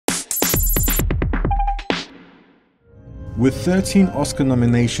With 13 Oscar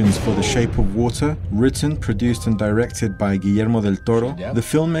nominations for The Shape of Water, written, produced and directed by Guillermo del Toro, the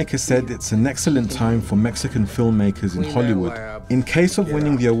filmmaker said it's an excellent time for Mexican filmmakers in Hollywood. In case of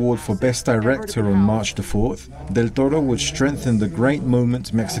winning the award for Best Director on March the 4th, Del Toro would strengthen the great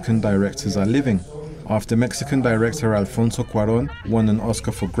moment Mexican directors are living, after Mexican director Alfonso Cuarón won an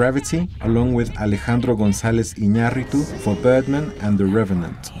Oscar for Gravity, along with Alejandro González Iñárritu for Birdman and The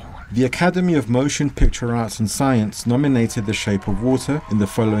Revenant. The Academy of Motion Picture Arts and Science nominated The Shape of Water in the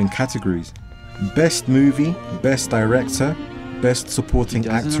following categories: Best Movie, Best Director, Best Supporting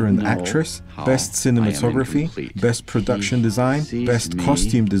Actor and Actress, Best Cinematography, Best Production Design, Best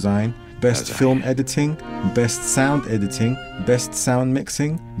Costume Design, Best Film Editing, Best Sound Editing, Best Sound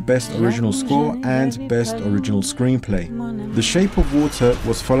Mixing, Best Original Score, and Best Original Screenplay. The Shape of Water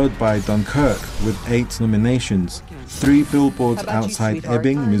was followed by Dunkirk with 8 nominations, 3 Billboards Outside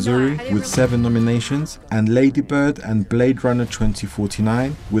Ebbing, Missouri with 7 nominations, and Lady Bird and Blade Runner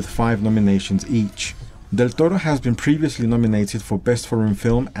 2049 with 5 nominations each. Del Toro has been previously nominated for Best Foreign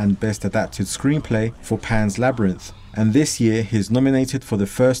Film and Best Adapted Screenplay for Pan's Labyrinth, and this year he is nominated for the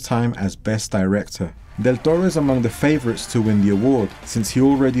first time as Best Director. Del Toro is among the favourites to win the award, since he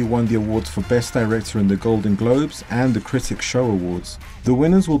already won the awards for Best Director in the Golden Globes and the Critics' Show Awards. The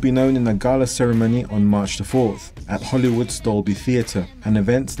winners will be known in a gala ceremony on March the 4th at Hollywood's Dolby Theatre, an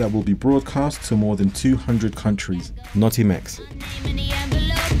event that will be broadcast to more than 200 countries. Notimex.